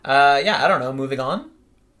Yeah, I don't know. Moving on.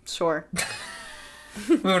 Sure.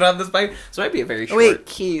 Moving on. This might be a very short. Wait,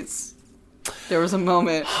 keys. There was a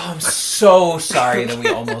moment. Oh, I'm so sorry that we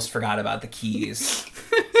almost forgot about the keys.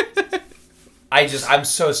 I'm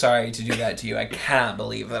so sorry to do that to you. I cannot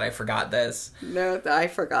believe that I forgot this. No, I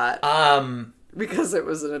forgot. Because it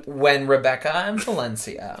was when Rebecca and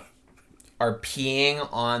Valencia are peeing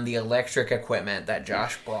on the electric equipment that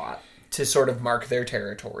Josh brought to sort of mark their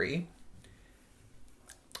territory,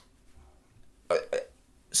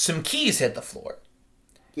 some keys hit the floor.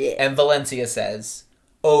 Yeah. And Valencia says,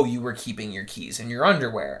 "Oh, you were keeping your keys in your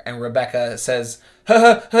underwear." And Rebecca says,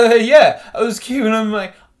 "Yeah, I was keeping them in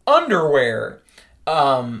my underwear."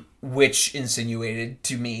 Which insinuated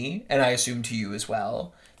to me, and I assume to you as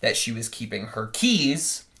well, that she was keeping her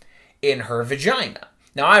keys in her vagina.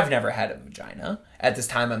 Now, I've never had a vagina. At this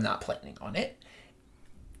time, I'm not planning on it.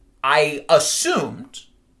 I assumed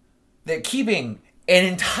that keeping an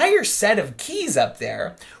entire set of keys up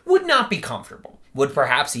there would not be comfortable. Would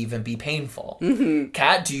perhaps even be painful. Mm-hmm.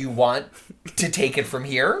 Kat, do you want to take it from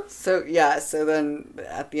here? So then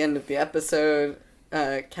at the end of the episode,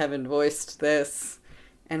 Kevin voiced this,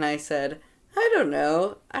 and I said, I don't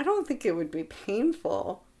know. I don't think it would be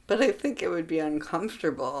painful, but I think it would be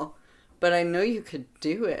uncomfortable. But I know you could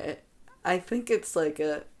do it. I think it's I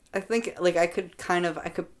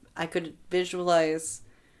could visualize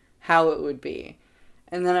how it would be.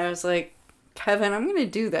 And then I was like, Kevin, I'm going to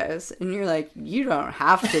do this. And you're like, you don't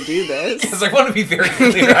have to do this. Because I want to be very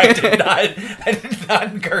clear. I did not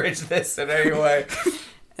encourage this in any way.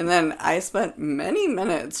 And then I spent many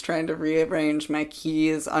minutes trying to rearrange my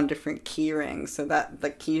keys on different key rings so that the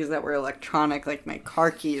keys that were electronic, like my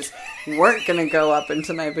car keys, weren't going to go up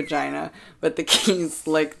into my vagina. But the keys,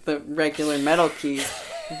 like the regular metal keys,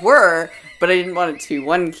 were. But I didn't want it to be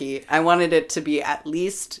one key. I wanted it to be at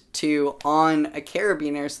least two on a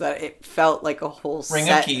carabiner so that it felt like a whole ring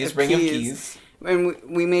set of keys. And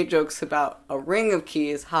we made jokes about a ring of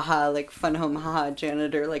keys, haha, like fun home, haha,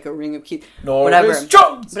 janitor, like a ring of keys, whatever.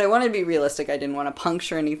 Jones! But I wanted to be realistic. I didn't want to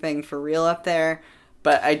puncture anything for real up there,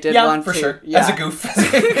 but I did want for to. Sure. Yeah, as a goof.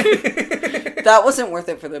 That wasn't worth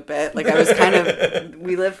it for the bit. Like I was kind of,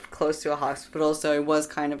 we live close to a hospital, so I was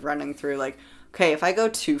kind of running through like, okay, if I go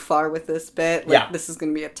too far with this bit, this is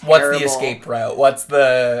going to be a terrible... What's the escape route? What's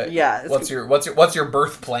the... Yeah. What's your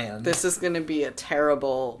birth plan? This is going to be a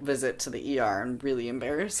terrible visit to the ER and really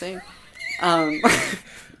embarrassing. And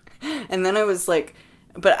then I was like...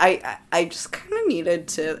 But I just kind of needed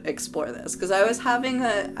to explore this because I was having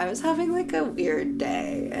like a weird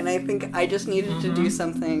day, and I think I just needed to do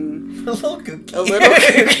something a little kooky,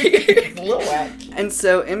 a little whack. And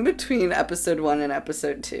so in between episode 1 and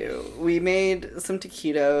episode 2, we made some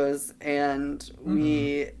taquitos, and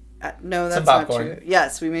we no, that's not true.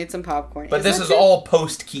 Yes, we made some popcorn. But this is all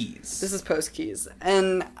post keys. This is post keys,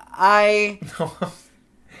 and I'm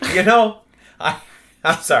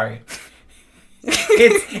sorry.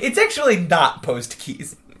 It's actually not post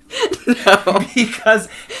keys. No. Because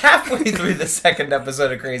halfway through the second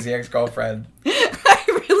episode of Crazy Ex-Girlfriend, I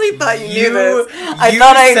really thought you knew this.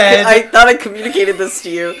 I thought I communicated this to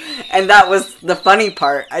you, and that was the funny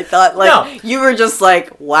part. I thought you were just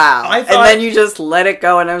like, wow. And then you just let it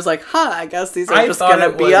go, and I was like, I guess these are just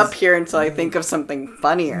gonna be up here until I think of something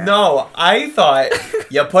funnier. No, I thought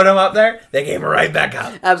you put them up there, they came right back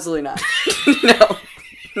up. Absolutely not. No.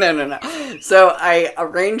 No. So I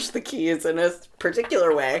arranged the keys in a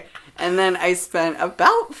particular way, and then I spent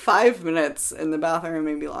about 5 minutes in the bathroom,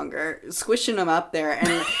 maybe longer, squishing them up there,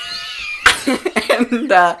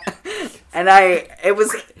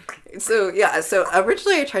 So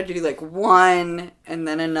originally I tried to do like one, and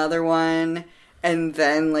then another one, and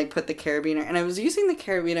then like put the carabiner, and I was using the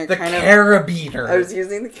carabiner carabiner. I was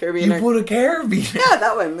using the carabiner. You put a carabiner. Yeah,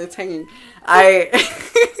 that one. It's hanging.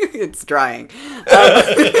 It's drying.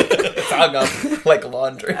 It's hung up like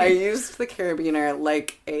laundry. I used the carabiner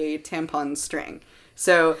like a tampon string.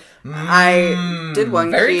 So I did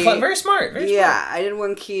one key. Very smart. I did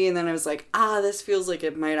one key, and then I was like, this feels like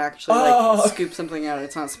it might actually scoop something out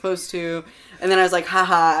it's not supposed to. And then I was like,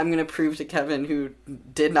 haha, I'm going to prove to Kevin, who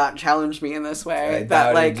did not challenge me in this way. I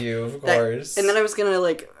doubted you, of course. And then I was going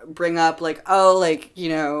to bring up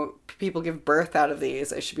people give birth out of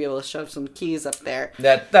these. I should be able to shove some keys up there.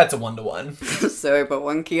 That's a 1-to-1. So I put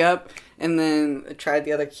one key up, and then I tried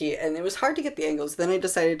the other key, and it was hard to get the angles. Then I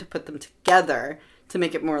decided to put them together to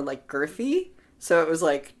make it more like girthy. So it was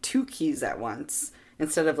like 2 keys at once.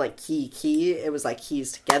 Instead of like key, it was like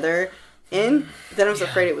keys together. Then I was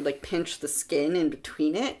afraid it would like pinch the skin in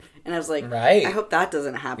between it. And I was like, I hope that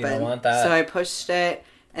doesn't happen. You don't want that. So I pushed it,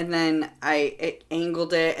 and then it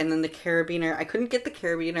angled it, and then the carabiner, I couldn't get the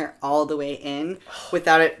carabiner all the way in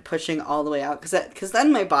without it pushing all the way out, because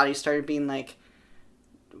then my body started being like,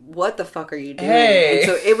 what the fuck are you doing? Hey. And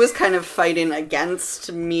so it was kind of fighting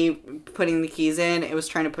against me putting the keys in. It was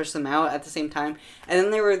trying to push them out at the same time. And then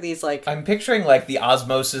there were these, like... I'm picturing, like, the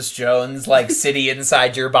Osmosis Jones, like, city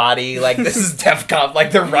inside your body. Like, this is DEFCON,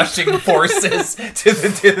 like, the rushing forces to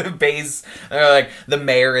the base. And like, the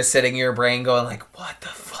mayor is sitting in your brain going, like, what the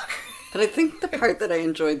fuck? But I think the part that I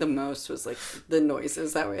enjoyed the most was, like, the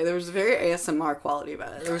noises that way. There was a very ASMR quality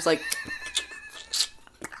about it. There was, like...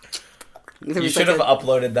 You should have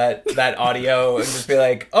uploaded that audio and just be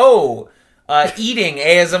like, oh, eating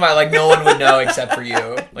ASMR. Like, no one would know except for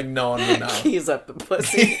you. Like, no one would know. Keys up the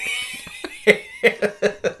pussy.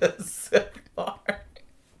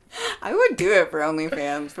 I would do it for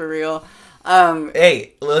OnlyFans, for real.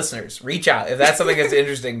 Hey, listeners, reach out if that's something that's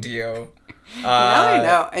interesting to you. Now I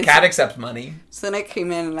know. And Cat accepts money. So then I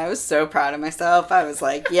came in and I was so proud of myself. I was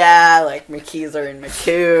like, yeah, like, my keys are in my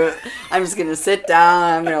coot. I'm just going to sit down.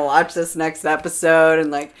 I'm going to watch this next episode.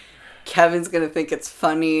 And, like, Kevin's going to think it's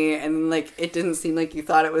funny. And, like, it didn't seem like you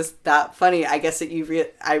thought it was that funny. I guess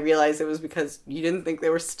I realized it was because you didn't think they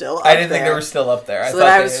were still up there. I didn't think they were still up there. So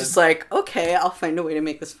then I was just like, okay, I'll find a way to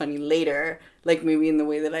make this funny later. Like, maybe in the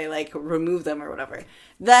way that I, like, remove them or whatever.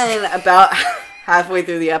 Then, about halfway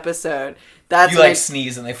through the episode... That's you, like,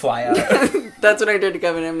 sneeze and they fly out. That's what I did to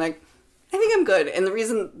Kevin. I'm like, I think I'm good. And the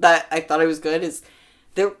reason that I thought I was good is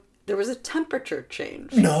there was a temperature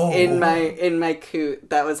change in my coot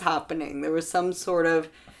that was happening. There was some sort of,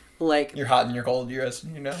 like... You're hot and you're cold, you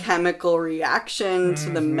know? Chemical reaction to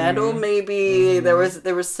the metal, maybe. Mm-hmm.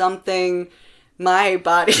 There was something... My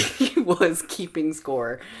body was keeping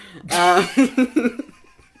score. And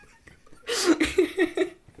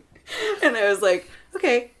I was like,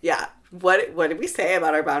 okay, yeah. What did we say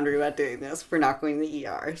about our boundary about doing this? We're not going to the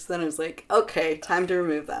ER. So then I was like, okay, time to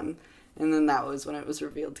remove them. And then that was when it was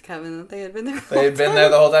revealed to Kevin that they had been there the whole time. They had been there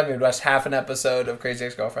the whole time. We'd watched half an episode of Crazy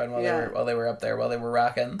Ex-Girlfriend while they were up there, while they were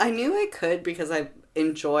rocking. I knew I could because I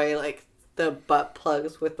enjoy, like, the butt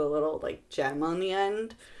plugs with the little, like, gem on the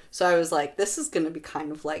end. So I was like, this is going to be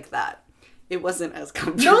kind of like that. It wasn't as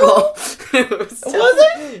comfortable. No. Was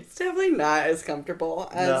it? It's definitely not as comfortable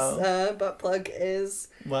as butt plug is.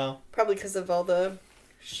 Wow. Probably because of all the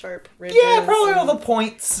sharp ridges. Yeah, probably all the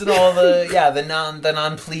points and all the the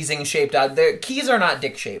non-pleasing shaped out. Their keys are not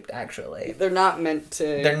dick shaped, actually. They're not meant to.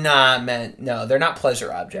 They're not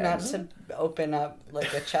pleasure objects. Not to open up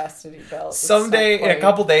like a chastity belt. Someday, in a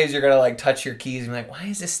couple days, you're gonna like touch your keys and be like, why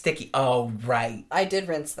is this sticky? Oh, right. I did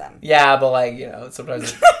rinse them. Yeah, but like, you know,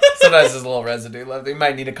 sometimes there's a little residue left. You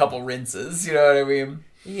might need a couple rinses, you know what I mean?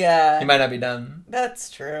 Yeah. You might not be done. That's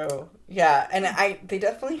true. Yeah, and they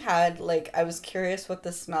definitely had, like, I was curious what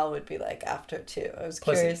the smell would be like after, too. I was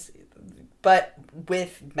curious, but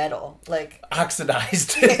with metal, like...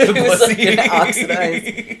 Oxidized. It was like an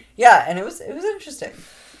oxidized... Yeah, and it was interesting.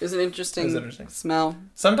 It was an interesting smell.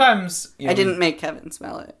 Sometimes... I didn't make Kevin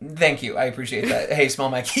smell it. Thank you. I appreciate that. Hey, smell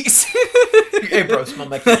my keys. Hey, bro, smell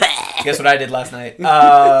my keys. Guess what I did last night?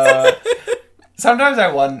 Sometimes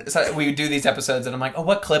I wonder... So we do these episodes and I'm like, oh,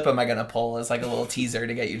 what clip am I going to pull as like a little teaser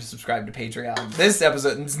to get you to subscribe to Patreon? This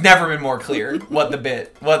episode, it's never been more clear what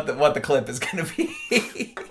the clip is going to be.